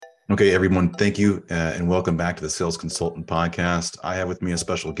Okay, everyone, thank you and welcome back to the Sales Consultant Podcast. I have with me a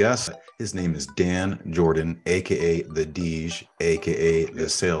special guest. His name is Dan Jourdan, aka the Deej, aka the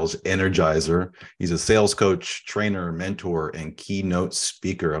Sales Energizer. He's a sales coach, trainer, mentor, and keynote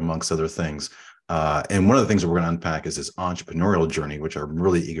speaker, amongst other things. And one of the things that we're going to unpack is his entrepreneurial journey, which I'm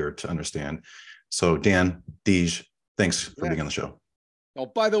really eager to understand. So, Dan, Deej, thanks for being on the show. Oh,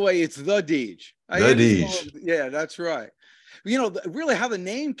 by the way, it's the Deej. The Deej. Yeah, that's right. Really how the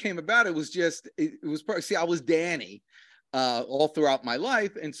name came about, it was I was Danny all throughout my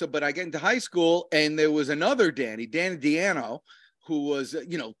life. And so, but I get into high school and there was another Danny Diano, who was,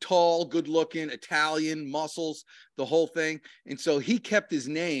 tall, good looking, Italian, muscles, the whole thing. And so he kept his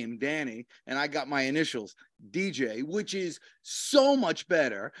name, Danny, and I got my initials, DJ, which is so much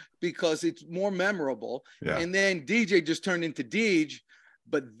better because it's more memorable. Yeah. And then DJ just turned into Deej.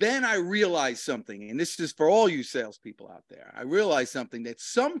 But then I realized something, and this is for all you salespeople out there. I realized something, that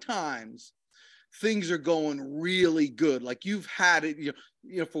sometimes things are going really good. Like you've had it,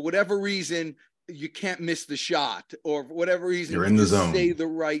 for whatever reason, you can't miss the shot, or for whatever reason, you're in the zone. Say the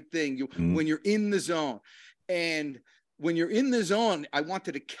right thing. When you're in the zone, and when you're in the zone, I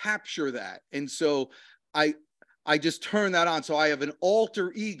wanted to capture that, and so I just turn that on. So I have an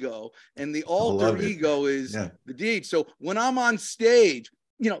alter ego, and the alter ego is the Deej. So when I'm on stage,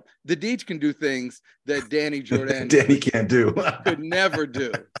 the Deej can do things that Danny Jourdan can't do. could never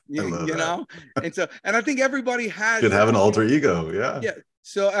do. You know? And I think everybody should have an alter ego. Yeah. Yeah.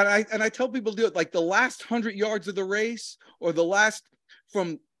 So and I tell people to do it, like the last 100 yards of the race, or the last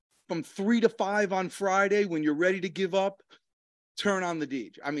from 3 to 5 on Friday, when you're ready to give up, turn on the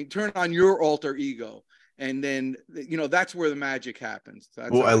Deej. I mean, turn on your alter ego. And then, that's where the magic happens.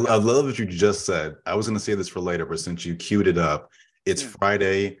 Well, I love what you just said. I was going to say this for later, but since you queued it up, it's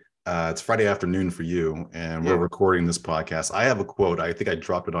Friday. It's Friday afternoon for you, and we're recording this podcast. I have a quote. I think I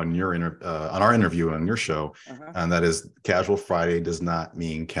dropped it on on our interview on your show, and that is, "Casual Friday does not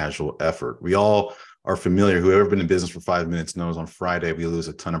mean casual effort." We all are familiar. Whoever been in business for 5 minutes knows on Friday we lose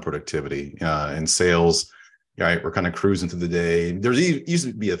a ton of productivity in sales. Right, we're kind of cruising through the day. There's used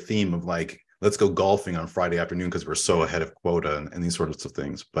to be a theme of like, let's go golfing on Friday afternoon because we're so ahead of quota and these sorts of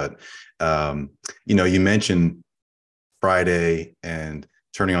things. But, you mentioned Friday and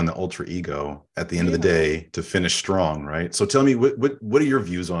turning on the alter ego at the end of the day to finish strong, right? So tell me, what are your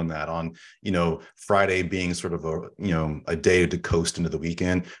views on that? On, Friday being sort of a day to coast into the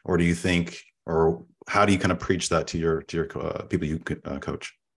weekend, or do you think, or how do you kind of preach that to your people you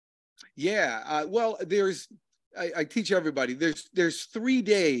coach? Yeah, well, I teach everybody, there's 3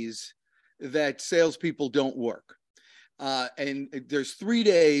 days that salespeople don't work. And there's 3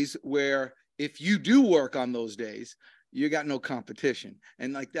 days where if you do work on those days, you got no competition.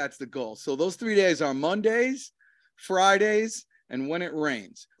 And like, that's the goal. So those 3 days are Mondays, Fridays, and when it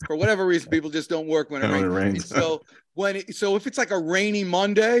rains. For whatever reason, people just don't work when it rains. So if it's like a rainy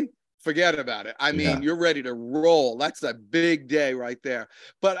Monday, forget about it. I mean, you're ready to roll. That's a big day right there.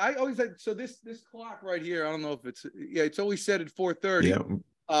 But I always like, so this clock right here, I don't know if it's always set at 4:30.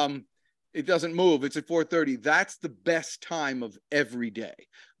 Yeah. It doesn't move. It's at 4:30. That's the best time of every day,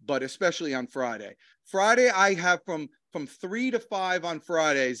 but especially on Friday. Friday, I have from 3 to 5 on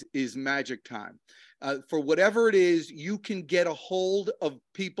Fridays is magic time. For whatever it is, you can get a hold of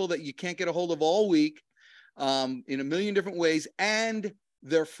people that you can't get a hold of all week, in a million different ways, and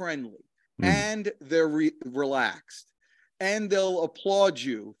they're friendly, and they're relaxed, and they'll applaud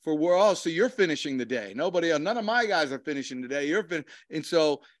you for so you're finishing the day. None of my guys are finishing the day. And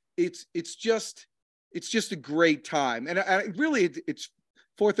so it's just a great time. And it's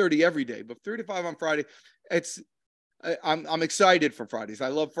 4:30 every day, but 3 to 5 on Friday. I'm excited for Fridays. I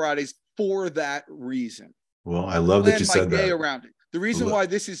love Fridays for that reason. Well, I love that you said that. Day around it. The reason why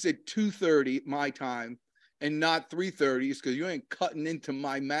this is at 2:30 my time and not 3:30 is because you ain't cutting into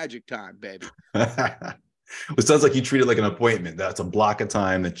my magic time, baby. It sounds like you treat it like an appointment. That's a block of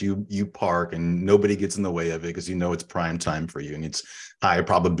time that you park and nobody gets in the way of it because it's prime time for you, and it's high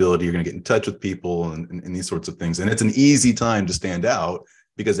probability you're going to get in touch with people and these sorts of things. And it's an easy time to stand out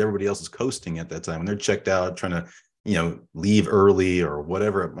because everybody else is coasting at that time when they're checked out, trying to leave early or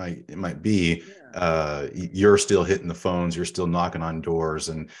whatever it might be. You're still hitting the phones, you're still knocking on doors,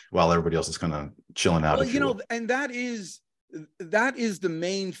 and while everybody else is kind of chilling out. Well, and that is the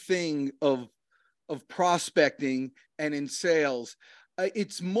main thing of prospecting and in sales.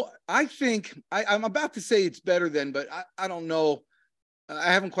 It's more, I think, I'm about to say it's better than, but I don't know.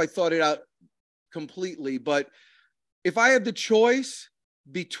 I haven't quite thought it out completely. But if I had the choice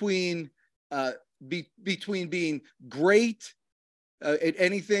between being great at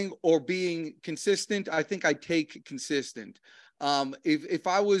anything or being consistent, I think I take consistent. If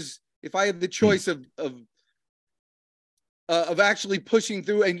I had the choice of actually pushing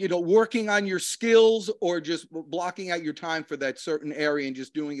through and, working on your skills or just blocking out your time for that certain area and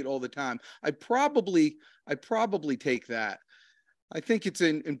just doing it all the time, I'd probably take that. I think it's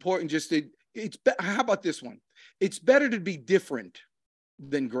important how about this one? It's better to be different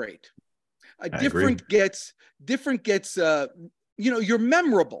than great. Different gets, you're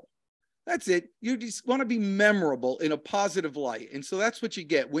memorable. That's it. You just want to be memorable in a positive light. And so that's what you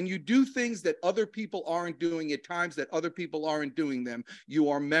get. When you do things that other people aren't doing at times that other people aren't doing them, you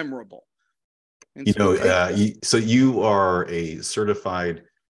are memorable. And so you are a certified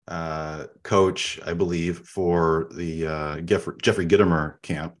coach, I believe, for the Jeffrey Gitomer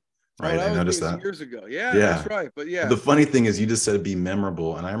camp, right? I noticed that years ago. Yeah, that's right. But yeah, the funny thing is, you just said be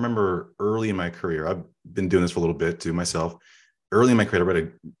memorable, and I remember early in my career, I've been doing this for a little bit too myself. Early in my career, I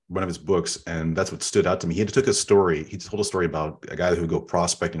read one of his books, and that's what stood out to me. He told a story about a guy who would go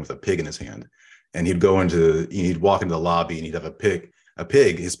prospecting with a pig in his hand, and he'd walk into the lobby, and he'd have a pig,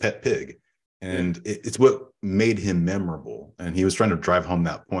 his pet pig. And it's what made him memorable. And he was trying to drive home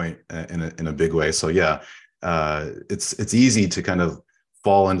that point in a big way. So yeah, it's easy to kind of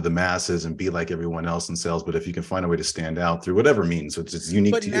fall into the masses and be like everyone else in sales. But if you can find a way to stand out through whatever means, so it's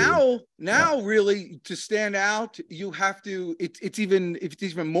unique to you. Now really to stand out, you have to, it's even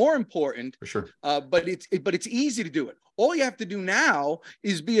more important. For sure. But it's easy to do it. All you have to do now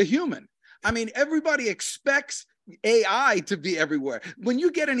is be a human. I mean, everybody expects AI to be everywhere. When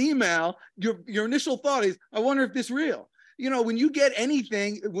you get an email, your initial thought is, I wonder if this is real. When you get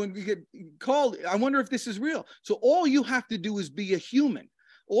anything, when you get called, I wonder if this is real. So all you have to do is be a human.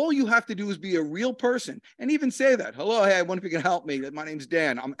 All you have to do is be a real person, and even say that, hello, hey, I wonder if you can help me. My name's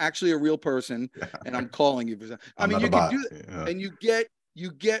Dan. I'm actually a real person, and I'm calling you for something. I mean, you can do that, and you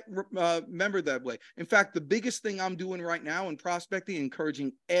get remembered that way. In fact, the biggest thing I'm doing right now in prospecting,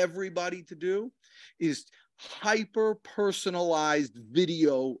 encouraging everybody to do, is hyper personalized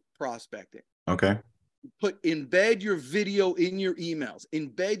video prospecting. Okay. Embed your video in your emails,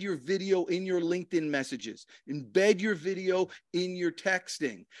 embed your video in your LinkedIn messages, embed your video in your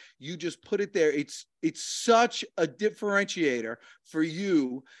texting. You just put it there. It's such a differentiator for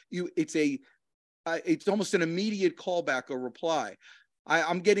you. It's almost an immediate callback or reply.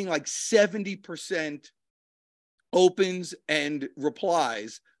 I'm getting like 70% opens and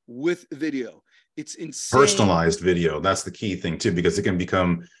replies with video. It's insane. Personalized video. That's the key thing too, because it can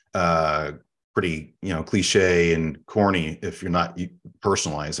become pretty, cliche and corny if you're not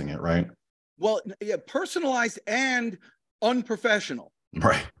personalizing it, right? Well, yeah, personalized and unprofessional.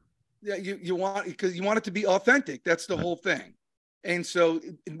 Right. Yeah, you want, because you want it to be authentic. That's the whole thing. And so,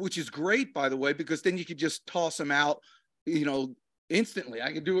 which is great, by the way, because then you could just toss them out, instantly.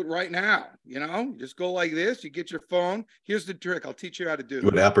 I can do it right now. Just go like this. You get your phone. Here's the trick. I'll teach you how to do it.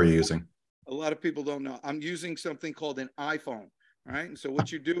 What app are you using? A lot of people don't know. I'm using something called an iPhone. All right. And so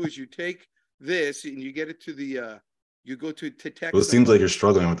what you do is you take this and you get it to you go to text. Well, it seems like you're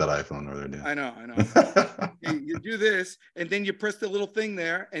struggling with that iPhone over there, Dan. I know. You do this, and then you press the little thing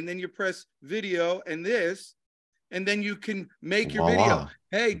there, and then you press video and this, and then you can make your video.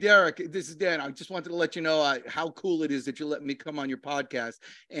 Hey, Derek, this is Dan. I just wanted to let you know how cool it is that you let me come on your podcast,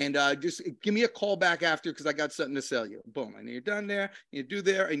 and just give me a call back after, because I got something to sell you. Boom. And you're done there. You do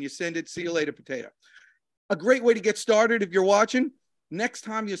there, and you send it. See you later, potato. A great way to get started if you're watching. Next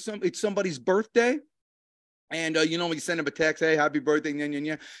time it's somebody's birthday, and you send them a text, hey, happy birthday,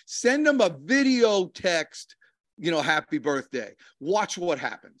 send them a video text, happy birthday. Watch what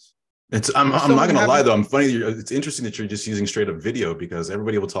happens. I'm not gonna lie though. It's interesting that you're just using straight up video, because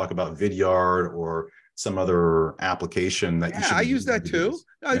everybody will talk about Vidyard or some other application that you should. I use that too.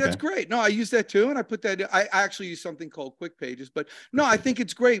 No, okay. That's great. No, I use that too, and I put that. I actually use something called Quick Pages, but no, I think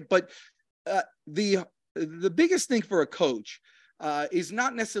it's great. But the biggest thing for a coach is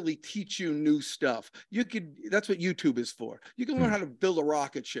not necessarily teach you new stuff. That's what YouTube is for. You can learn how to build a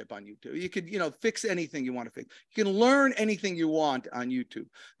rocket ship on YouTube. You could, fix anything you want to fix. You can learn anything you want on YouTube.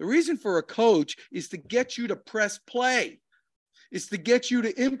 The reason for a coach is to get you to press play. It's to get you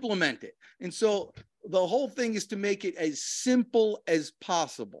to implement it. And so the whole thing is to make it as simple as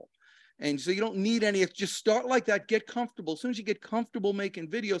possible. And so you don't need any, just start like that, get comfortable. As soon as you get comfortable making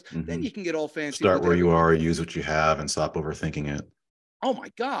videos, then you can get all fancy. Start where you are, use what you have, and stop overthinking it. Oh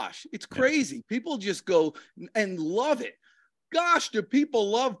my gosh, it's crazy. Yeah. People just go and love it. Gosh, do people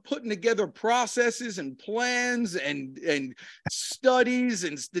love putting together processes and plans and studies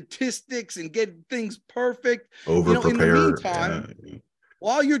and statistics and get things perfect. Over-prepare. In the meantime,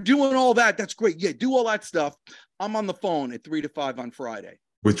 while you're doing all that, that's great. Yeah, do all that stuff. I'm on the phone at 3 to 5 on Friday.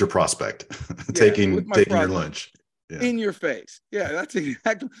 With your prospect, taking your lunch. Yeah. In your face. Yeah, that's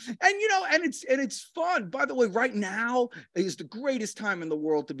exactly. And it's fun. By the way, right now is the greatest time in the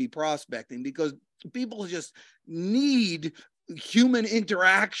world to be prospecting because people just need human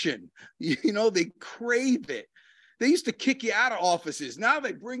interaction. They crave it. They used to kick you out of offices. Now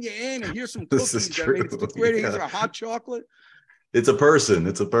they bring you in and here's some This is cookies. I mean, true. it's the greatest. Here's Yeah. a hot chocolate. It's a person.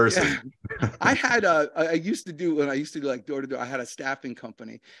 It's a Yeah. person. I used to do like door to door. I had a staffing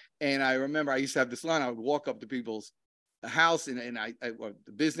company, and I remember I used to have this line. I would walk up to people's house and or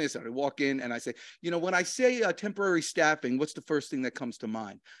the business, and I walk in and I say, when I say temporary staffing, what's the first thing that comes to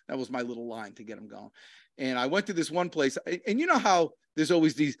mind? That was my little line to get them going. And I went to this one place, and you know how there's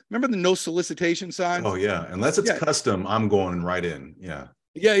always these. Remember the no solicitation signs? Oh yeah, unless it's Yeah. custom, I'm going right in. Yeah.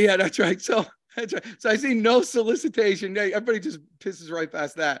 Yeah, that's right. So that's right. So I see no solicitation. Yeah, everybody just pisses right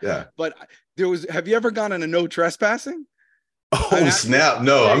past that. Yeah. But have you ever gone on a no trespassing? Oh snap!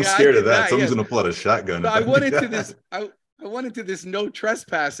 No, I'm I scared of did that. Someone's yeah. gonna pull out a shotgun. So if I went do into that. this. I went into this no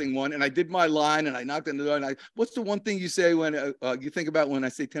trespassing one, and I did my line, and I knocked on the door. And what's the one thing you say when you think about when I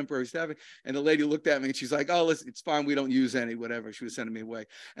say temporary staffing? And the lady looked at me, and she's like, "Oh, listen, it's fine. We don't use any whatever." She was sending me away,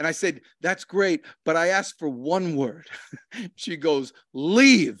 and I said, "That's great, but I asked for one word." She goes,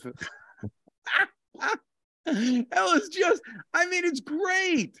 "Leave." That was just, I mean, it's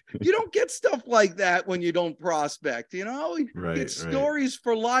great. You don't get stuff like that when you don't prospect, you Right, get stories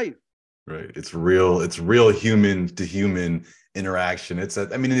for life. right. It's real human to human interaction. It's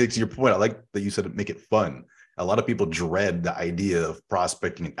your point. I like that you said make it fun. A lot of people dread the idea of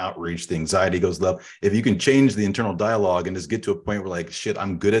prospecting and outreach. The anxiety goes up. If you can change the internal dialogue and just get to a point where like, shit,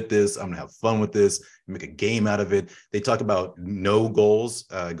 I'm good at this. I'm gonna have fun with this. Make a game out of it. They talk about no goals.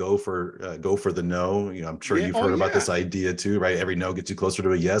 Go for the no. I'm sure you've heard about this idea too, right? Every no gets you closer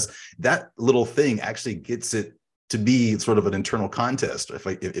to a yes. That little thing actually gets it to be sort of an internal contest.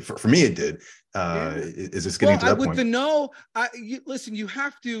 If for me it did. Is this getting to that with point? the no, listen, you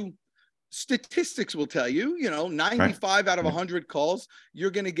have to. Statistics will tell you, 95 out of 100 calls,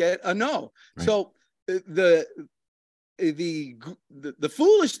 you're going to get a no. Right. So the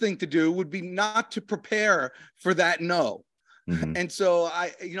foolish thing to do would be not to prepare for that no. Mm-hmm. And so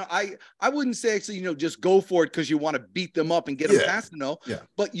I wouldn't say actually, just go for it because you want to beat them up and get them past the no. Yeah.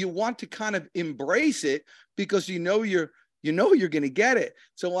 But you want to kind of embrace it because you're going to get it.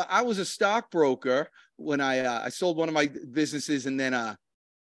 So I was a stockbroker when I sold one of my businesses, and then I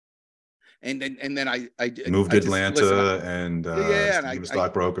moved to Atlanta and became a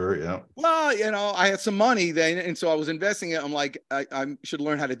stockbroker. Yeah. Well, I had some money then, and so I was investing it. I'm like, I should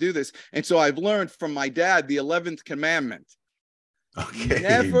learn how to do this, and so I've learned from my dad the 11th commandment.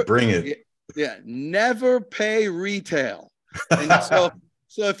 Okay, bring it. Yeah, never pay retail. And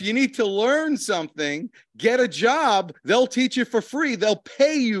so if you need to learn something, get a job. They'll teach you for free. They'll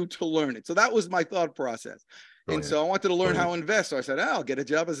pay you to learn it. So that was my thought process. And so I wanted to learn how to invest. So I said, I'll get a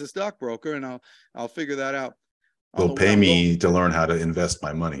job as a stockbroker and I'll figure that out. They'll pay me to learn how to invest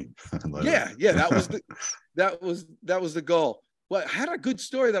my money. Yeah. That was the goal. Well, I had a good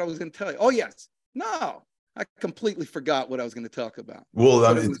story that I was going to tell you. Oh, yes. No, I completely forgot what I was going to talk about. Well,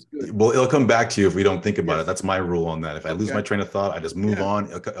 it'll come back to you if we don't think about it. That's my rule on that. If I lose my train of thought, I just move on.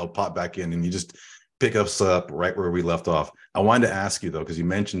 It'll pop back in and you just pick us up right where we left off. I wanted to ask you though, because you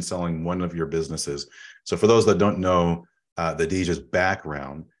mentioned selling one of your businesses. So for those that don't know the DJ's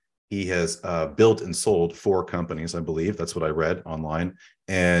background, he has built and sold 4 companies, I believe. That's what I read online.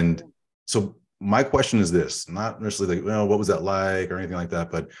 And so my question is this, not necessarily like, well, what was that like or anything like that,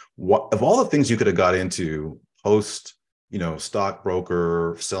 but what of all the things you could have got into post,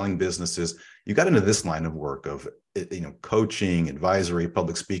 stockbroker, selling businesses, you got into this line of work of, coaching, advisory,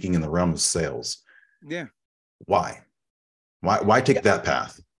 public speaking in the realm of sales. Yeah. Why take that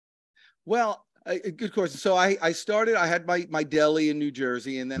path? Well, good question. So I had my deli in New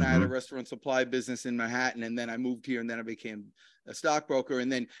Jersey, and then I had a restaurant supply business in Manhattan, and then I moved here, and then I became a stockbroker.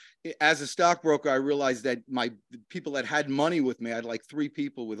 And then as a stockbroker, I realized that my people that had money with me, I had like 3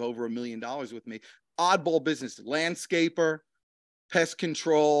 people with over $1 million with me, oddball business, landscaper, pest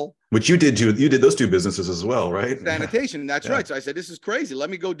control. Which you did too. You did those 2 businesses as well, right? Sanitation. That's right. So I said, this is crazy. Let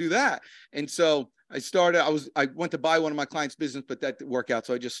me go do that. And so I went to buy one of my clients' business, but that didn't work out.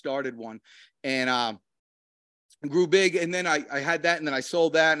 So I just started one and grew big. And then I had that, and then I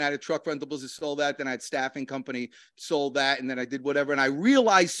sold that, and I had a truck rental business, sold that. Then I had staffing company, sold that. And then I did whatever. And I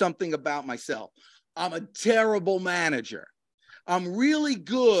realized something about myself. I'm a terrible manager. I'm really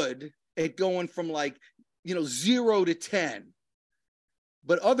good at going from 0 to 10.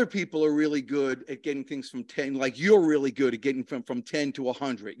 but other people are really good at getting things from 10, like you're really good at getting from 10 to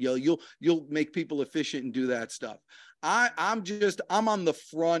 100. You'll make people efficient and do that stuff. I'm on the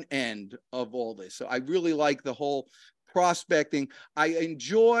front end of all this. So I really like the whole prospecting. I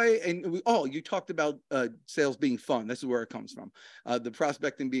enjoy, and you talked about sales being fun. This is where it comes from. The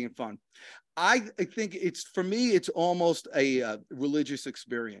prospecting being fun. I think for me, it's almost a religious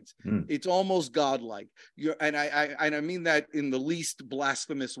experience. It's almost godlike. And I mean that in the least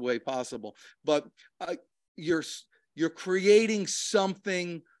blasphemous way possible. But you're creating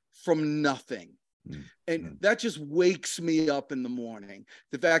something from nothing. And that just wakes me up in the morning.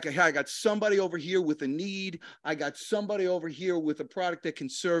 The fact that, hey, I got somebody over here with a need. I got somebody over here with a product that can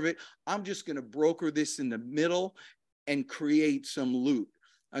serve it. I'm just going to broker this in the middle and create some loot.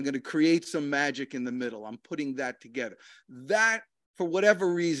 I'm going to create some magic in the middle. I'm putting that together. That, for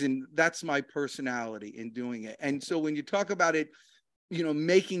whatever reason, that's my personality in doing it. And so when you talk about it,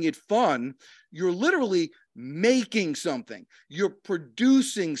 making it fun, you're literally making something. You're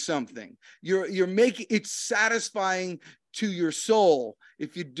producing something. You're making it satisfying to your soul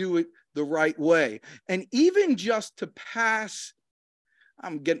if you do it the right way. And even just to pass,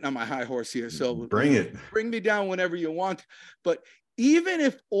 I'm getting on my high horse here, so bring me down whenever you want. But even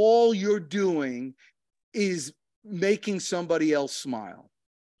if all you're doing is making somebody else smile.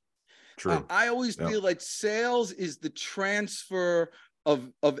 True. I always feel like sales is the transfer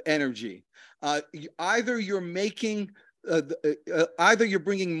of energy. Either you're making, either you're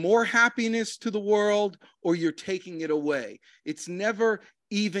bringing more happiness to the world or you're taking it away. It's never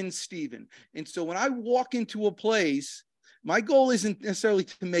even Steven. And so when I walk into a place, my goal isn't necessarily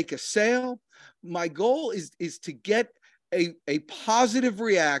to make a sale. My goal is to get a positive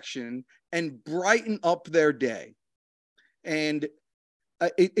reaction and brighten up their day. And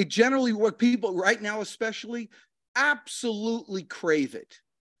it generally, what people right now especially absolutely crave it.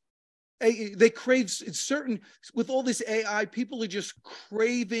 They crave certain, with all this AI, people are just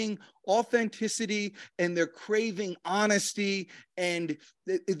craving authenticity and they're craving honesty, and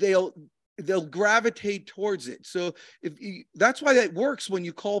they'll gravitate towards it. So that's why that works when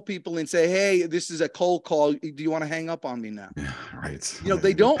you call people and say, hey, this is a cold call. Do you want to hang up on me now? Yeah, right.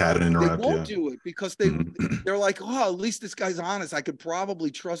 They won't do it because they're like, oh, at least this guy's honest. I could probably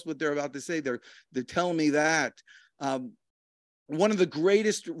trust what they're about to say. They're telling me that. One of the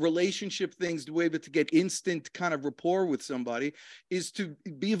greatest relationship things to be able to get instant kind of rapport with somebody is to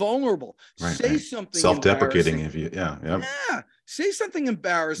be vulnerable. Say something self-deprecating. Say something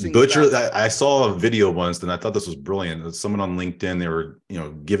embarrassing. I saw a video once and I thought this was brilliant. It's someone on LinkedIn, they were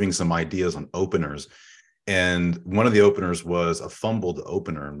giving some ideas on openers, and one of the openers was a fumbled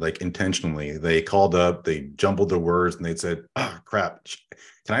opener, like intentionally. They called up, they jumbled their words, and they said, oh crap,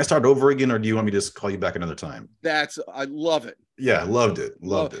 can I start over again, or do you want me to just call you back another time? I love it. Yeah, loved it.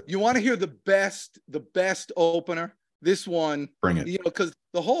 You want to hear the best opener? This one. Bring it. Because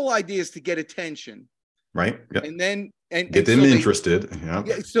the whole idea is to get attention. Right. Yep. And then get them interested.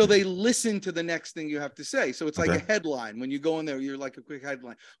 So they listen to the next thing you have to say. So it's like a headline. When you go in there, you're like a quick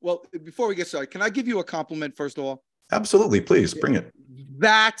headline. Well, before we get started, can I give you a compliment first of all? Absolutely. Please bring it.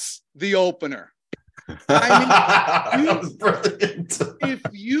 That's the opener. That was brilliant. If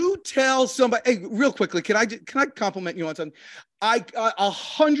you tell somebody, hey, real quickly, can I compliment you on something?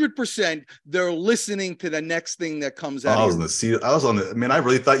 100% they're listening to the next thing that comes out. I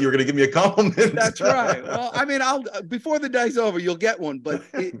really thought you were going to give me a compliment. That's right. Well, I'll before the day's over, you'll get one. But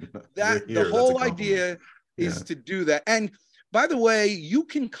the whole idea is to do that. And by the way, you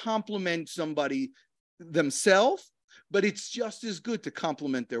can compliment somebody themselves, but it's just as good to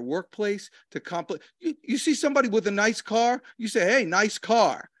compliment their workplace. You see somebody with a nice car, you say, hey, nice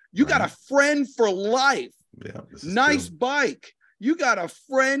car. You got a friend for life. Yeah, nice bike. You got a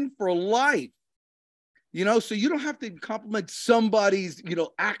friend for life. So you don't have to compliment somebody's,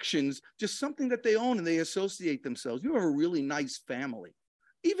 actions, just something that they own and they associate themselves. You have a really nice family.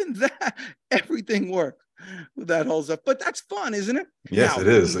 Even that, everything works with that whole stuff. But that's fun, isn't it? Yes, it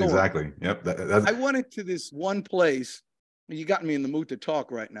is. Exactly. Yep. I went into this one place. You got me in the mood to talk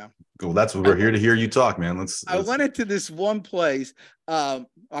right now. Cool. That's what we're here to hear you talk, man. Let's. I went into this one place. I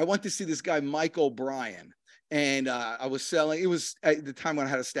went to see this guy, Mike O'Brien, and I was selling. It was at the time when I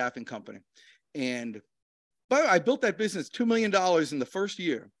had a staffing company, and but I built that business $2 million in the first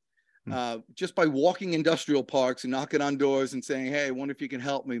year. Just by walking industrial parks and knocking on doors and saying, hey, I wonder if you can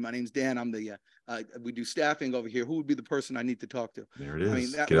help me. My name's Dan. I'm the, we do staffing over here. Who would be the person I need to talk to? There it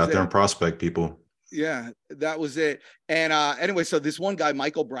is. Get out there and prospect, people. Yeah, that was it. And anyway, so this one guy,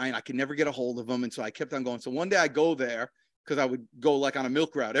 Michael Bryan, I could never get a hold of him. And so I kept on going. So one day I go there because I would go like on a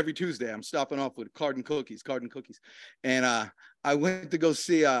milk route every Tuesday. I'm stopping off with card and cookies. And I went to go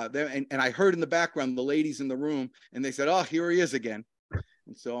see them, and I heard in the background the ladies in the room, and they said, "Oh, here he is again."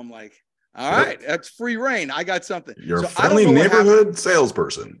 And so I'm like, "All right, that's free reign. I got something." You're so a friendly neighborhood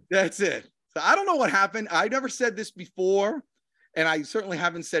salesperson. That's it. So I don't know what happened. I never said this before, and I certainly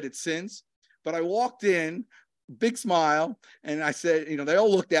haven't said it since. But I walked in, big smile, and I said, they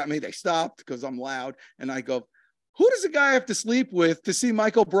all looked at me. They stopped because I'm loud, and I go, "Who does a guy have to sleep with to see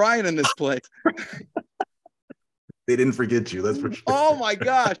Mike O'Brien in this place?" They didn't forget you, that's for sure. Oh my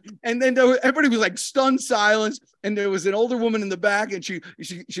gosh. And then everybody was like stunned silence. And there was an older woman in the back, and she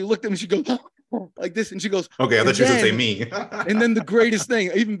looked at me, she goes like this, and she goes, "Okay, I thought you were gonna say me." And then the greatest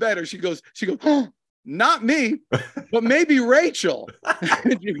thing, even better, she goes, "Oh, not me, but maybe Rachel."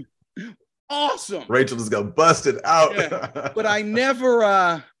 Awesome. Rachel just got busted out. Yeah. But I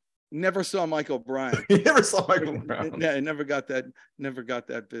never saw Mike O'Brien. You never saw Mike O'Brien. Yeah, I never got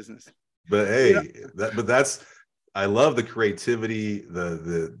that business. But hey, that's I love the creativity,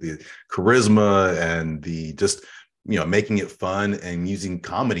 the charisma, and the just making it fun and using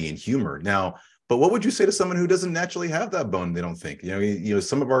comedy and humor. Now, but what would you say to someone who doesn't naturally have that bone? They don't think.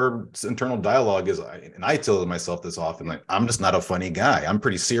 Some of our internal dialogue is, and I tell myself this often, like, I'm just not a funny guy. I'm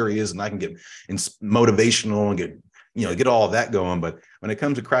pretty serious, and I can get motivational and get all of that going. But when it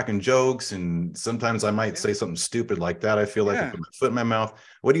comes to cracking jokes, and sometimes I might say something stupid like that, I feel like I put my foot in my mouth.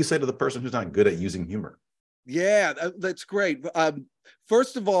 What do you say to the person who's not good at using humor? Yeah, that's great.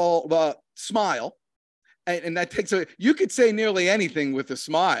 First of all, smile. And that takes you could say nearly anything with a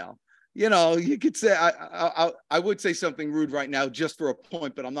smile. You could say, I would say something rude right now just for a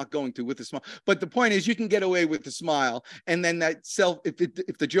point, but I'm not going to with a smile. But the point is, you can get away with the smile. And then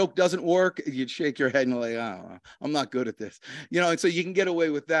if the joke doesn't work, you'd shake your head and like, "Oh, I'm not good at this." And so you can get away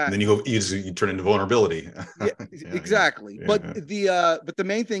with that. And then you turn into vulnerability. Yeah, exactly. Yeah. But the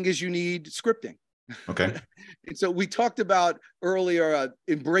main thing is you need scripting. Okay. And so we talked about earlier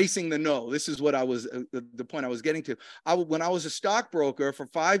embracing the no. This is what I was the point I was getting to. When I was a stockbroker for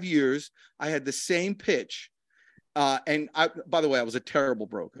 5 years, I had the same pitch. And by the way, I was a terrible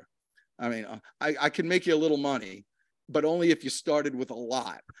broker. I mean, I can make you a little money, but only if you started with a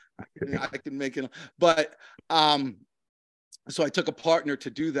lot. I can make it. But so I took a partner to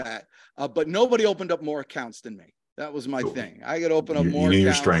do that. But nobody opened up more accounts than me. That was my thing. I got to open up more. You knew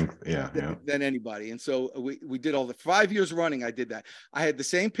your strength, than anybody. And so we did all the 5 years running. I did that. I had the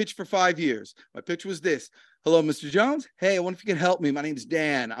same pitch for 5 years. My pitch was this: "Hello, Mr. Jones. Hey, I wonder if you can help me. My name's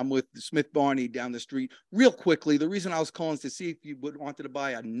Dan. I'm with Smith Barney down the street. Real quickly, the reason I was calling is to see if you wanted to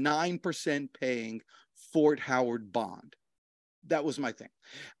buy a 9% paying Fort Howard bond." That was my thing.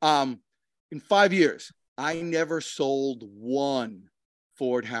 In 5 years, I never sold one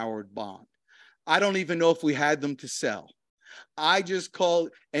Fort Howard bond. I don't even know if we had them to sell. I just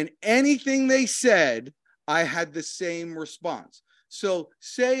called, and anything they said, I had the same response. So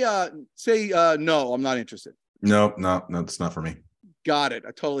say no, I'm not interested. No, it's not for me. Got it.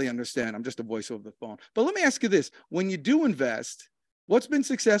 I totally understand. I'm just a voice over the phone. But let me ask you this: when you do invest, what's been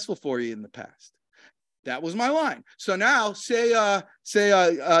successful for you in the past? That was my line. So now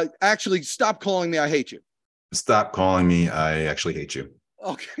actually, stop calling me. I hate you. Stop calling me. I actually hate you.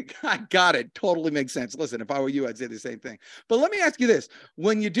 Okay, I got it. Totally makes sense. Listen, if I were you, I'd say the same thing. But let me ask you this: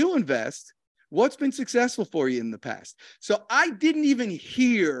 when you do invest, what's been successful for you in the past? So I didn't even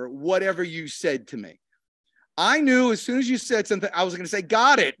hear whatever you said to me. I knew as soon as you said something, I was going to say,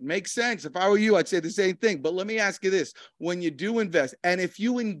 "Got it. Makes sense." If I were you, I'd say the same thing. But let me ask you this: when you do invest, and if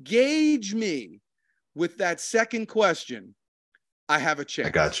you engage me with that second question, I have a chance.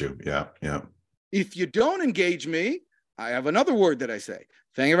 I got you. Yeah. If you don't engage me, I have another word that I say: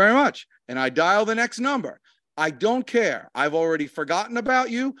 "Thank you very much." And I dial the next number. I don't care. I've already forgotten about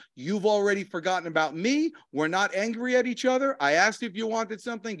you. You've already forgotten about me. We're not angry at each other. I asked if you wanted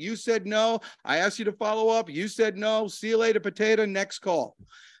something. You said no. I asked you to follow up. You said no. See you later, potato. Next call.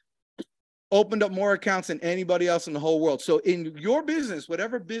 Opened up more accounts than anybody else in the whole world. So in your business,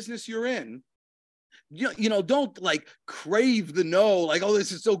 whatever business you're in, don't like crave the no, like, "Oh,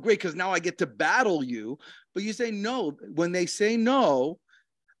 this is so great because now I get to battle you." But you say no. When they say no,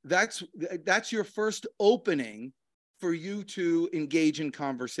 that's your first opening for you to engage in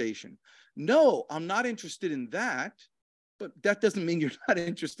conversation. "No, I'm not interested in that," but that doesn't mean you're not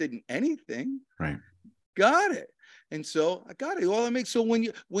interested in anything. Right. Got it. And so I got it. Well, so when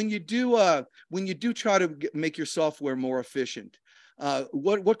you do try to make your software more efficient,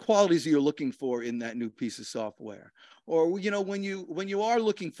 what qualities are you looking for in that new piece of software? Or when you are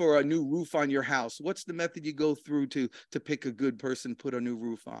looking for a new roof on your house, what's the method you go through to pick a good person, put a new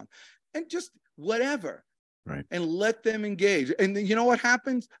roof on? And just whatever. Right. and let them engage. And you know what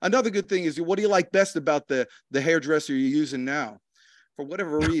happens? Another good thing is, what do you like best about the hairdresser you're using now? For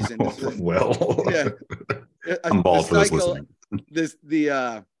whatever reason, Well, yeah, I'm the bald for those cycle,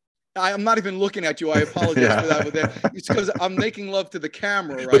 listening. I'm not even looking at you. I apologize for that, but it's because I'm making love to the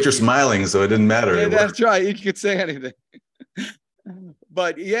camera right But you're here. smiling, so it didn't matter. Yeah, that's right. You could say anything.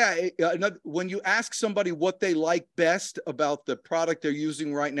 But yeah, when you ask somebody what they like best about the product they're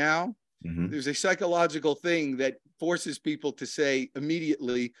using right now, there's a psychological thing that forces people to say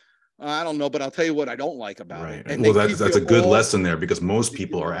immediately, I don't know, but I'll tell you what I don't like about it. And well, that's a good lesson there, because most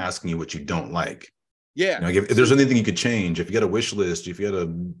people are asking you what you don't like. Yeah. If there's anything you could change, if you got a wish list, if you got a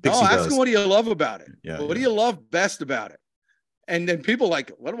pixie ask dust. them, what do you love about it? Yeah. What do you love best about it? And then people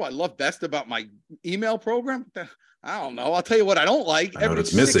like, what do I love best about my email program? I don't know. I'll tell you what I don't like. Every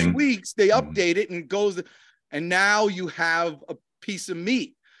 6 weeks they update it and it goes, and now you have a piece of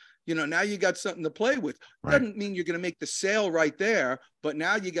meat. Now you got something to play with. Doesn't mean you're going to make the sale right there, but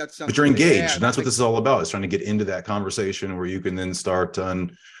now you got something. But you're engaged, and that's what this is all about. It's trying to get into that conversation where you can then start to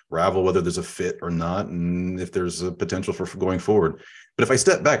unravel whether there's a fit or not, and if there's a potential for going forward. But if I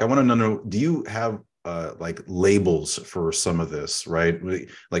step back, I want to know, do you have like labels for some of this, right?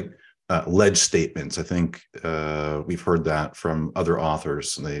 Like ledge statements. I think we've heard that from other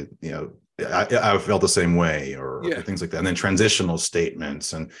authors. They, I felt the same way, or things like that. And then transitional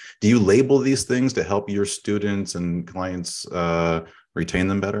statements. And do you label these things to help your students and clients retain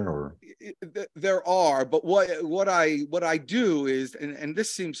them better? Or there are, but what I do is, and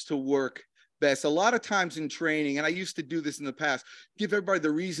this seems to work best a lot of times in training, and I used to do this in the past, give everybody the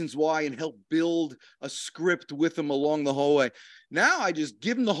reasons why and help build a script with them along the whole way. Now I just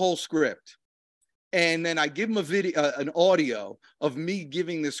give them the whole script, and then I give them a video, an audio of me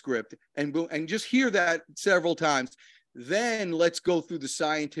giving the script, and just hear that several times. Then let's go through the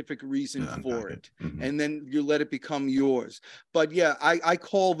scientific reason for it, and then you let it become yours. But yeah, I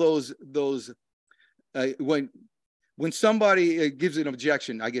call those when somebody gives an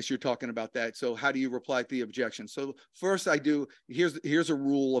objection, I guess you're talking about that. So how do you reply to the objection? So first I do, here's a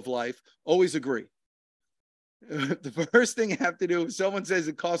rule of life. Always agree. The first thing you have to do, if someone says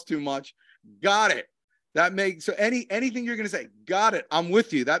it costs too much, got it. That makes, so anything you're going to say, got it. I'm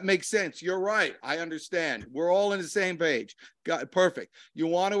with you. That makes sense. You're right. I understand. We're all on the same page. Got it. Perfect. You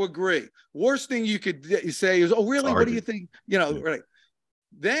want to agree. Worst thing you could say is, oh, really? What do you think? Right.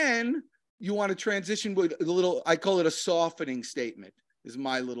 Then you want to transition with a little, I call it a softening statement is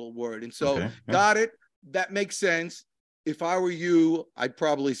my little word. And so, got it. That makes sense. If I were you, I'd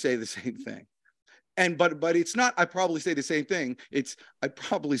probably say the same thing. And, but it's not, I probably say the same thing. It's, I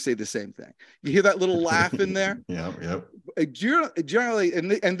probably say the same thing. You hear that little laugh in there? Generally,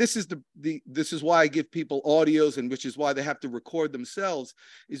 and this is this is why I give people audios, and which is why they have to record themselves,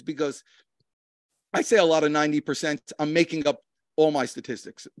 is because I say a lot of 90%, I'm making up all my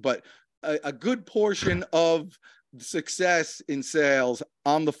statistics, but a good portion of success in sales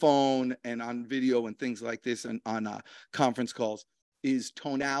on the phone and on video and things like this, and on conference calls, is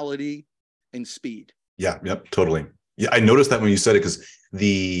tonality and speed. Yeah, yep, totally. Yeah, I noticed that when you said it, because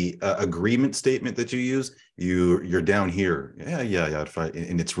the agreement statement that you use, you're down here. Yeah,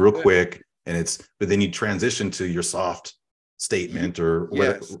 and it's real quick, and but then you transition to your soft statement or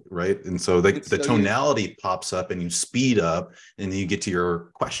whatever, right? And so the tonality pops up, and you speed up, and then you get to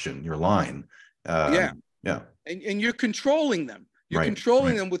your question, your line. And you're controlling them. You're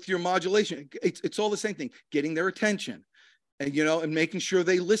controlling them with your modulation. It's all the same thing, getting their attention. And, and making sure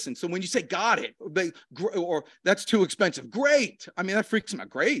they listen. So when you say, got it, or that's too expensive, great. I mean, that freaks them out,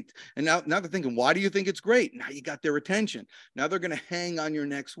 great. And now they're thinking, why do you think it's great? Now you got their attention. Now they're going to hang on your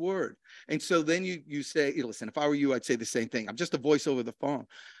next word. And so then you say, listen, if I were you, I'd say the same thing. I'm just a voice over the phone.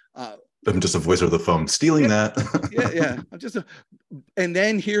 I'm just a voice over the phone, stealing that. I'm just and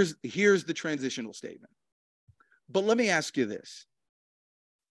then here's the transitional statement. But let me ask you this.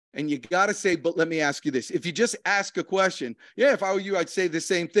 And you got to say, but let me ask you this. If you just ask a question, if I were you, I'd say the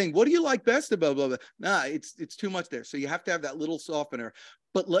same thing. What do you like best about blah, blah, blah? Nah, it's too much there. So you have to have that little softener.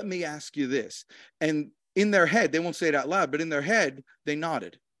 But let me ask you this. And in their head, they won't say it out loud, but in their head, they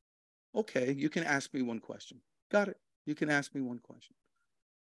nodded. Okay, you can ask me one question. Got it. You can ask me one question.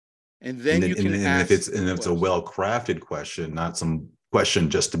 And then you can ask. If it's a well-crafted question, not some question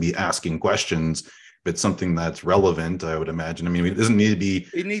just to be asking questions, but something that's relevant, I would imagine. I mean, it doesn't need to be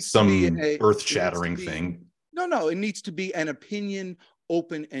earth-shattering thing. No, it needs to be an opinion,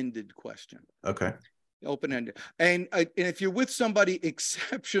 open-ended question. Okay. Open-ended. And if you're with somebody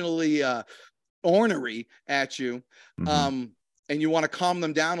exceptionally ornery at you, and you want to calm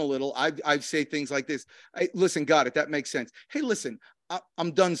them down a little, I say things like this. Listen, got it. That makes sense. Hey, listen,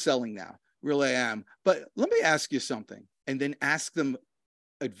 I'm done selling now. really am. But let me ask you something, and then ask them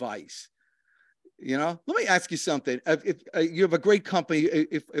advice. Let me ask you something. If you have a great company,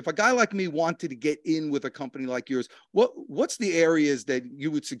 if a guy like me wanted to get in with a company like yours, what's the areas that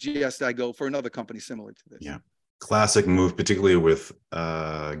you would suggest I go for another company similar to this? Yeah. Classic move, particularly with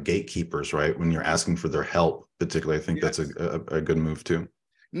gatekeepers, right? When you're asking for their help, particularly, I think that's a good move too.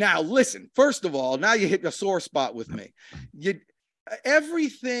 Now, listen, first of all, now you hit a sore spot with me.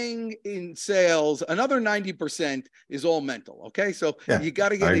 Everything in sales, another 90% is all mental. Okay. So you got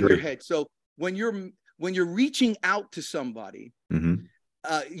to get in your head. So when you're reaching out to somebody,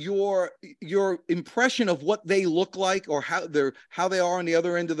 your impression of what they look like or how they are on the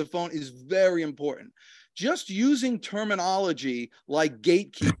other end of the phone is very important. Just using terminology like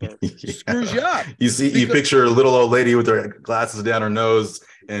gatekeeper screws you up. You picture a little old lady with her glasses down her nose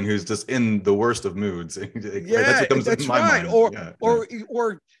and who's just in the worst of moods. That's what comes to my mind.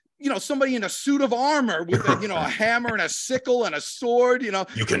 Or somebody in a suit of armor with a hammer and a sickle and a sword.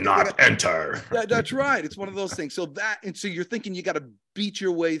 You cannot enter. That's right. It's one of those things. So you're thinking you got to beat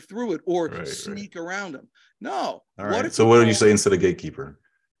your way through it or sneak around them. No. All right. So what would you say instead of gatekeeper?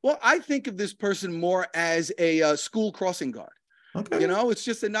 Well, I think of this person more as a school crossing guard. Okay. It's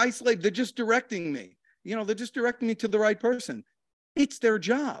just a nice lady. They're just directing me. They're just directing me to the right person. It's their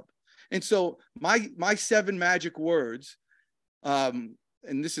job. And so my 7 magic words, and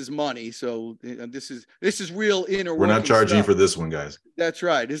this is money. So this is real inner. We're not charging you for this one, guys. That's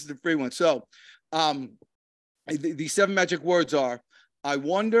right. This is the free one. So the 7 magic words are, I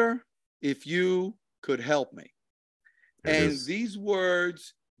wonder if you could help me. And these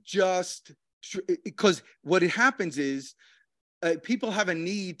words just because what happens is people have a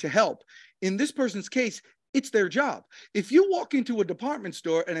need to help. In this person's case, it's their job. If you walk into a department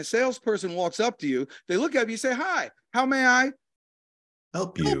store and a salesperson walks up to you, they look at you, say, hi, how may I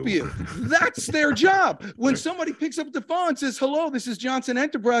help you? That's their job. When somebody picks up the phone and says, hello, this is Johnson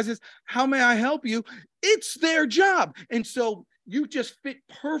Enterprises, how may I help you? It's their job. And so you just fit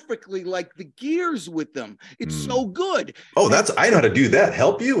perfectly like the gears with them. It's so good. Oh, I know how to do that.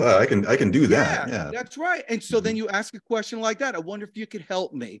 Help you? I can do that. Yeah, that's right. And so then you ask a question like that. I wonder if you could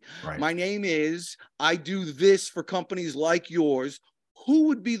help me. Right. My name is, I do this for companies like yours. Who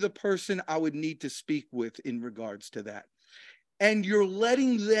would be the person I would need to speak with in regards to that? And you're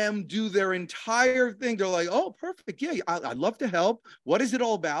letting them do their entire thing. They're like, oh, perfect. Yeah, I'd love to help. What is it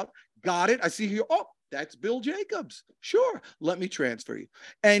all about? Got it. I see here. Oh, that's Bill Jacobs. Sure. Let me transfer you.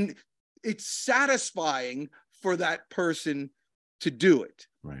 And it's satisfying for that person to do it.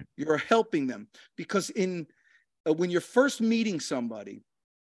 Right. You're helping them because when you're first meeting somebody,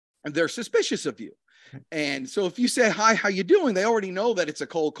 they're suspicious of you. And so if you say, hi, how you doing? They already know that it's a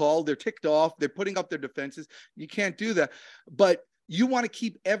cold call. They're ticked off. They're putting up their defenses. You can't do that. But you want to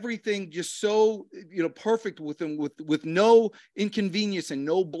keep everything just so, perfect with them, with no inconvenience and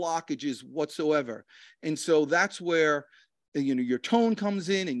no blockages whatsoever. And so that's where, your tone comes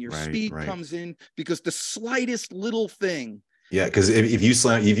in and your speed comes in, because the slightest little thing. Yeah. Because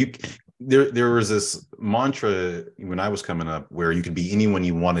there was this mantra when I was coming up where you could be anyone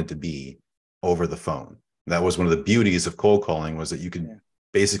you wanted to be over the phone. That was one of the beauties of cold calling, was that you could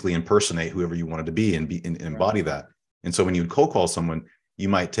basically impersonate whoever you wanted to be and embody that. And so when you cold call someone, you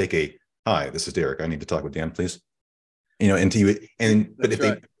might take hi, this is Derek. I need to talk with Dan, please. But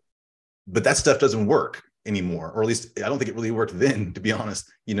that stuff doesn't work anymore, or at least I don't think it really worked then, to be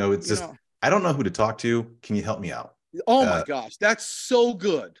honest. It's just, I don't know who to talk to. Can you help me out? Oh my gosh, that's so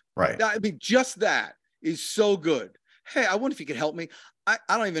good. Right. Just that is so good. Hey, I wonder if you could help me. I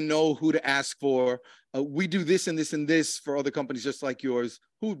don't even know who to ask for. We do this and this and this for other companies just like yours.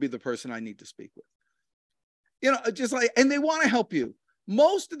 Who would be the person I need to speak with? And they want to help you.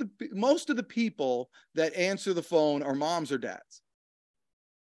 Most of the people that answer the phone are moms or dads.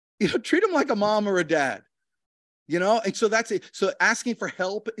 Treat them like a mom or a dad. And so that's it. So asking for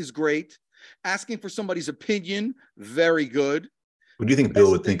help is great. Asking for somebody's opinion, very good. What do you think Bill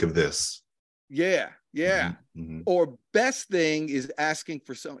would think of this? Yeah. Mm-hmm. Or best thing is asking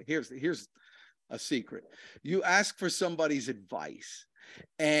for here's a secret. You ask for somebody's advice.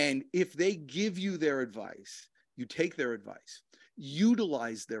 And if they give you their advice, you take their advice,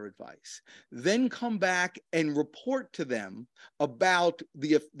 utilize their advice, then come back and report to them about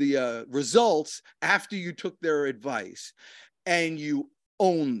the results after you took their advice, and you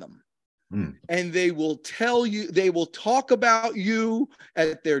own them. And they will tell you, they will talk about you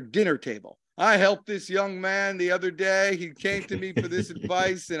at their dinner table. I helped this young man the other day. He came to me for this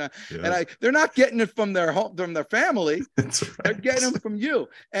advice, and they're not getting it from their home, from their family. That's right. They're getting them from you,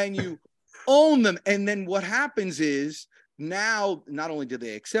 and you own them. And then what happens is now not only do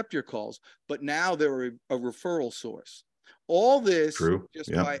they accept your calls, but now they're a referral source. All this True. just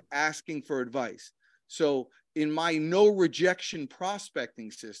Yeah. by asking for advice. So in my no rejection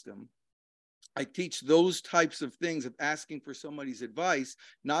prospecting system, I teach those types of things of asking for somebody's advice,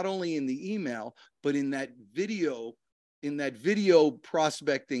 not only in the email, but in that video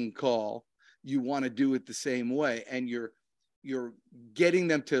prospecting call. You want to do it the same way. And you're getting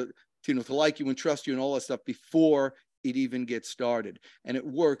them to like you and trust you and all that stuff before it even gets started. And it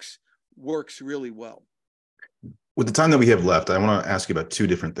works really well. With the time that we have left, I want to ask you about two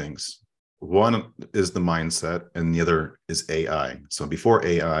different things. One is the mindset, and the other is AI. So before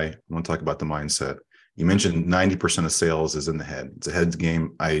AI, I want to talk about the mindset. You mentioned 90% of sales is in the head. It's a head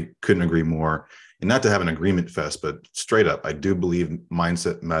game. I couldn't agree more. And not to have an agreement fest, but straight up, I do believe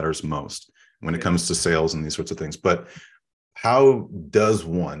mindset matters most when it comes to sales and these sorts of things. But how does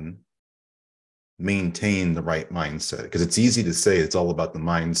one maintain the right mindset? Because it's easy to say it's all about the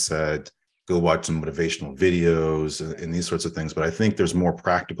mindset, go watch some motivational videos and these sorts of things. But I think there's more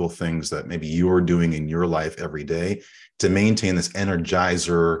practical things that maybe you're doing in your life every day to maintain this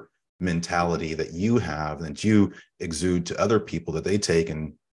energizer mentality that you have, that you exude to other people, that they take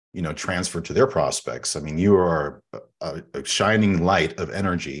and, you know, transfer to their prospects. I mean, you are a shining light of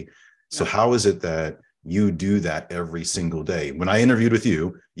energy. So how is it that you do that every single day? When I interviewed with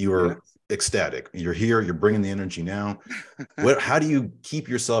you, you were ecstatic. You're here, you're bringing the energy now. How do you keep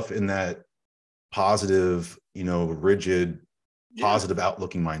yourself in that positive, you know, rigid, positive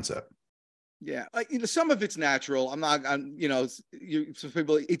outlooking mindset? Yeah, you know, some of it's natural. You know, some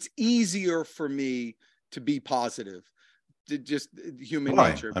people, it's easier for me to be positive, to just human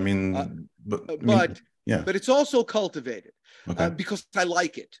nature. I mean, but it's also cultivated because I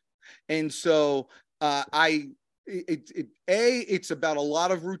like it. And so it's about a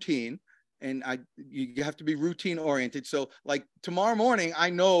lot of routine. And you have to be routine oriented. So like tomorrow morning,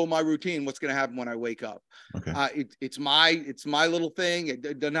 I know my routine, what's going to happen when I wake up. It's my little thing.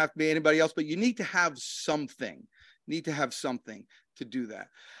 It doesn't have to be anybody else, but you need to have something, to do that.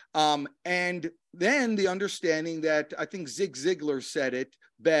 And then the understanding that I think Zig Ziglar said it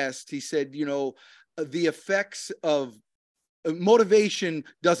best. He said, you know, the effects of motivation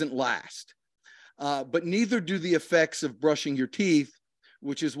doesn't last, but neither do the effects of brushing your teeth,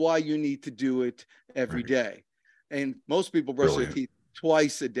 which is why you need to do it every day. And most people brush their teeth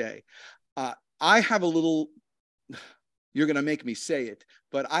twice a day. I have a little, you're going to make me say it,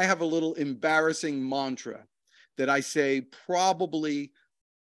 but I have a little embarrassing mantra that I say probably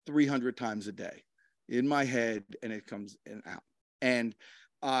 300 times a day in my head, and it comes in out. And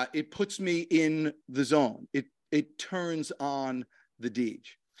it puts me in the zone. It turns on the Deej.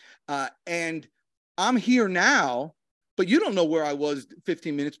 And I'm here now, but you don't know where I was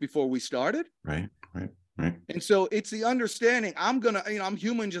 15 minutes before we started. Right. And so it's the understanding I'm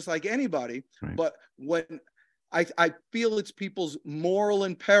human just like anybody, but when I feel it's people's moral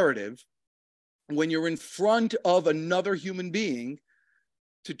imperative when you're in front of another human being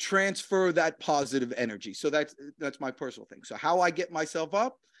to transfer that positive energy. So that's my personal thing. So how I get myself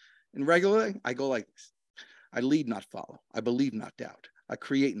up and regularly, I go like this. I lead, not follow. I believe, not doubt. I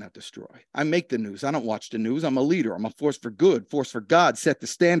create, not destroy. I make the news. I don't watch the news. I'm a leader. I'm a force for good, force for God, set the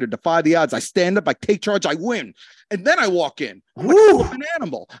standard, defy the odds. I stand up, I take charge, I win. And then I walk in. I'm like an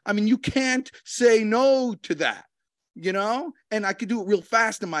animal. I mean, you can't say no to that, you know? And I could do it real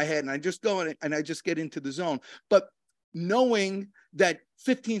fast in my head, and I just go in and I just get into the zone. But knowing that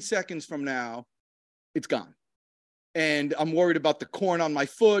 15 seconds from now, it's gone. And I'm worried about the corn on my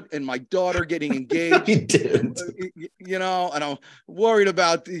foot and my daughter getting engaged. You didn't. You know, and I'm worried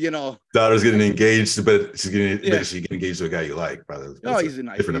about, you know. Daughter's getting engaged, but she's getting engaged to a guy you like, brother. No, he's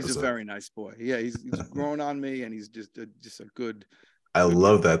a very nice boy. Yeah, he's grown on me, and he's just a good. I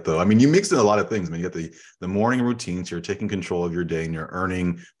love that, though. I mean, you mix in a lot of things. I mean, you get the morning routines, you're taking control of your day, and you're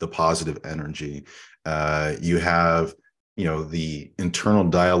earning the positive energy. You have, you know, the internal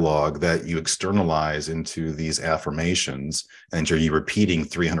dialogue that you externalize into these affirmations, and you're repeating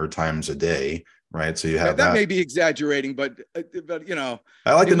 300 times a day, right? So you have that may be exaggerating, but you know,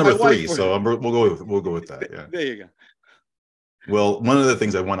 I like the number 3, so we'll go with that. Yeah, there you go. Well, one of the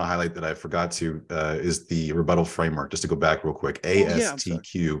things I want to highlight that I forgot to is the rebuttal framework. Just to go back real quick,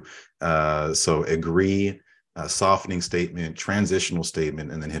 ASTQ. So agree, softening statement, transitional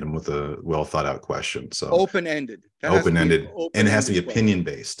statement, and then hit them with a well thought out question. So open-ended, and it has to be opinion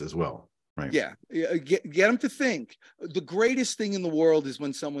based as well, right? Yeah, get them to think. The greatest thing in the world is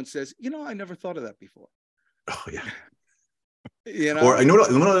when someone says, "You know, I never thought of that before." Oh yeah. You know, or I know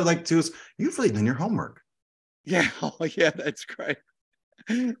what I like too is you've really done your homework. Yeah, oh yeah, that's great.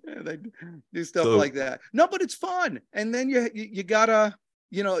 They do stuff So like that. No, but it's fun. And then you gotta,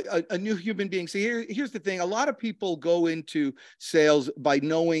 a new human being. So here's the thing. A lot of people go into sales by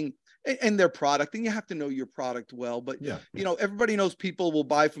knowing and their product, and you have to know your product well. But yeah. everybody knows people will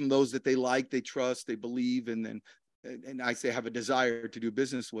buy from those that they like, they trust, they believe, and I say have a desire to do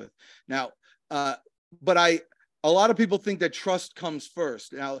business with. Now, but a lot of people think that trust comes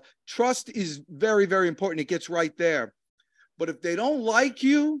first. Now, trust is very, very important. It gets right there. But if they don't like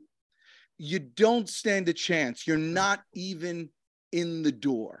you, you don't stand a chance. You're not even in the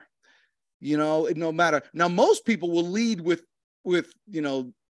door. No matter. Now, most people will lead with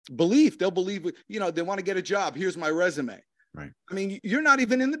belief. They'll believe with, they want to get a job. Here's my resume. Right. I mean, you're not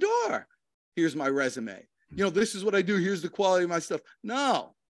even in the door. Here's my resume. This is what I do. Here's the quality of my stuff.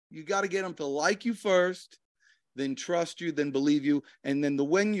 No, you got to get them to like you first, then trust you, then believe you. And then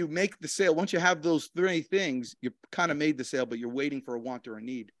when you make the sale, once you have those three things, you kind of made the sale, but you're waiting for a want or a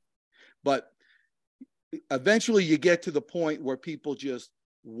need. But eventually you get to the point where people just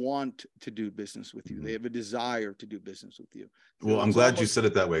want to do business with you. They have a desire to do business with you. Well, I'm glad you said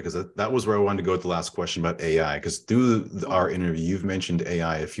it that way, because that was where I wanted to go with the last question about AI. Because through our interview, you've mentioned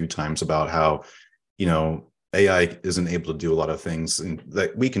AI a few times about how, AI isn't able to do a lot of things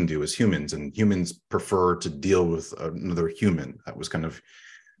that we can do as humans, and humans prefer to deal with another human. That was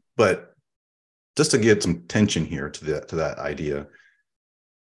but just to get some tension here to that idea,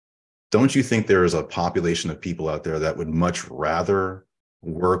 don't you think there is a population of people out there that would much rather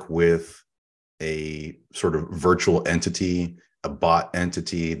work with a sort of virtual entity, a bot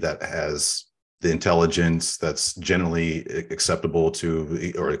entity that has the intelligence that's generally acceptable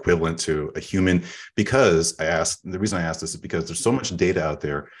to or equivalent to a human? Because the reason I asked this is because there's so much data out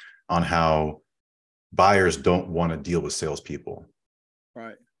there on how buyers don't want to deal with salespeople.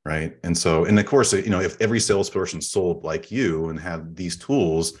 Right. Right. And so, and of course, if every salesperson sold like you and had these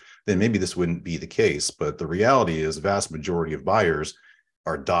tools, then maybe this wouldn't be the case. But the reality is, vast majority of buyers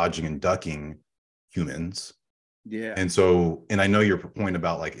are dodging and ducking humans. Yeah. And so, and I know your point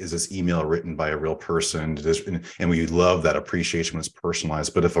about like, is this email written by a real person? And we love that appreciation when it's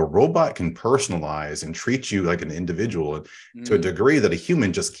personalized. But if a robot can personalize and treat you like an individual to a degree that a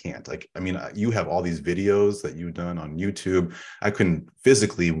human just can't, like, I mean, you have all these videos that you've done on YouTube. I couldn't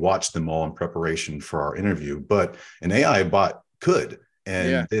physically watch them all in preparation for our interview, but an AI bot could,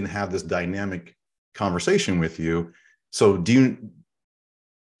 and then have this dynamic conversation with you. So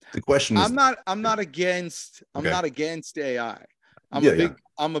the question is, I'm not against AI.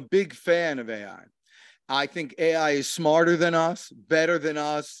 I'm a big fan of AI. I think AI is smarter than us, better than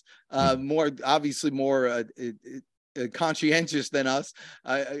us, more conscientious than us.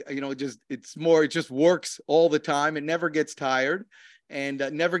 It just works all the time. It never gets tired and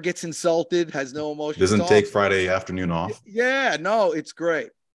never gets insulted, has no emotion. Doesn't take Friday afternoon off. Yeah, no, it's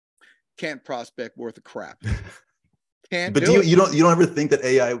great. Can't prospect worth a crap. But you don't ever think that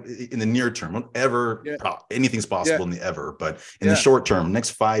AI in the near term won't ever, anything's possible in the ever, but in the short term,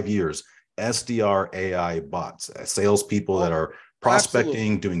 next 5 years, SDR AI bots, salespeople that are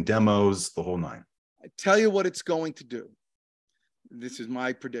prospecting, doing demos, the whole nine. I tell you what it's going to do. This is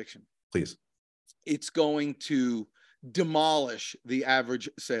my prediction. Please. It's going to demolish the average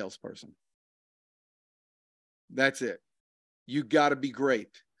salesperson. That's it. You got to be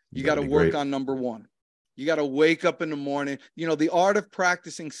great. You got to work on number one. You got to wake up in the morning. The art of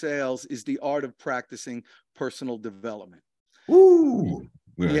practicing sales is the art of practicing personal development. Ooh,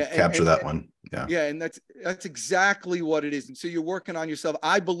 we're going to capture that one. Yeah. Yeah. And that's exactly what it is. And so you're working on yourself.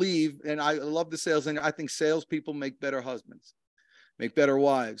 I believe, and I love the sales, and I think salespeople make better husbands, make better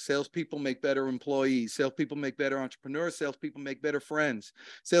wives. Salespeople make better employees. Salespeople make better entrepreneurs. Salespeople make better friends.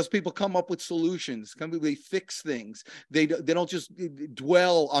 Salespeople come up with solutions. They fix things. They don't just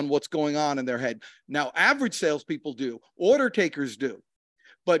dwell on what's going on in their head. Now, average salespeople do. Order takers do.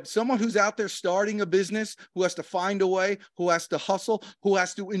 But someone who's out there starting a business, who has to find a way, who has to hustle, who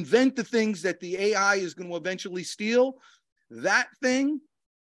has to invent the things that the AI is going to eventually steal, that thing,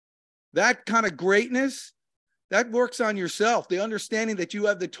 that kind of greatness, that works on yourself. The understanding that you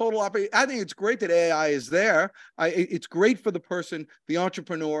have the total I think it's great that AI is there. It's great for the person, the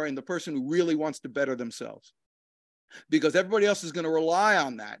entrepreneur, and the person who really wants to better themselves, because everybody else is going to rely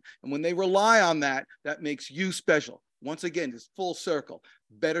on that. And when they rely on that, that makes you special. Once again, it's full circle.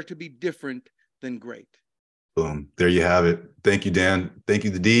 Better to be different than great. Boom. There you have it. Thank you, Dan. Thank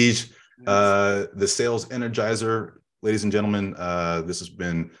you, the Deej. The Sales Energizer. Ladies and gentlemen, this has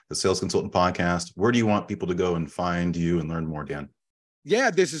been the Sales Consultant Podcast. Where do you want people to go and find you and learn more, Dan?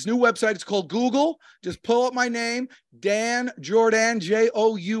 Yeah, there's this new website. It's called Google. Just pull up my name, Dan Jourdan, Jourdan.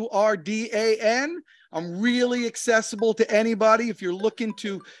 I'm really accessible to anybody. If you're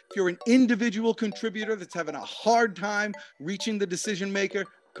an individual contributor that's having a hard time reaching the decision maker,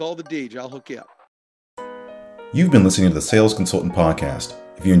 call the Deej. I'll hook you up. You've been listening to the Sales Consultant Podcast.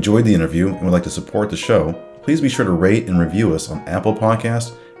 If you enjoyed the interview and would like to support the show, please be sure to rate and review us on Apple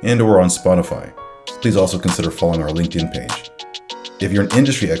Podcasts and/or on Spotify. Please also consider following our LinkedIn page. If you're an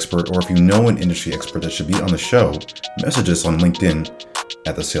industry expert or if you know an industry expert that should be on the show, message us on LinkedIn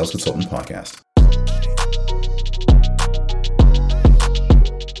at the Sales Consultant Podcast.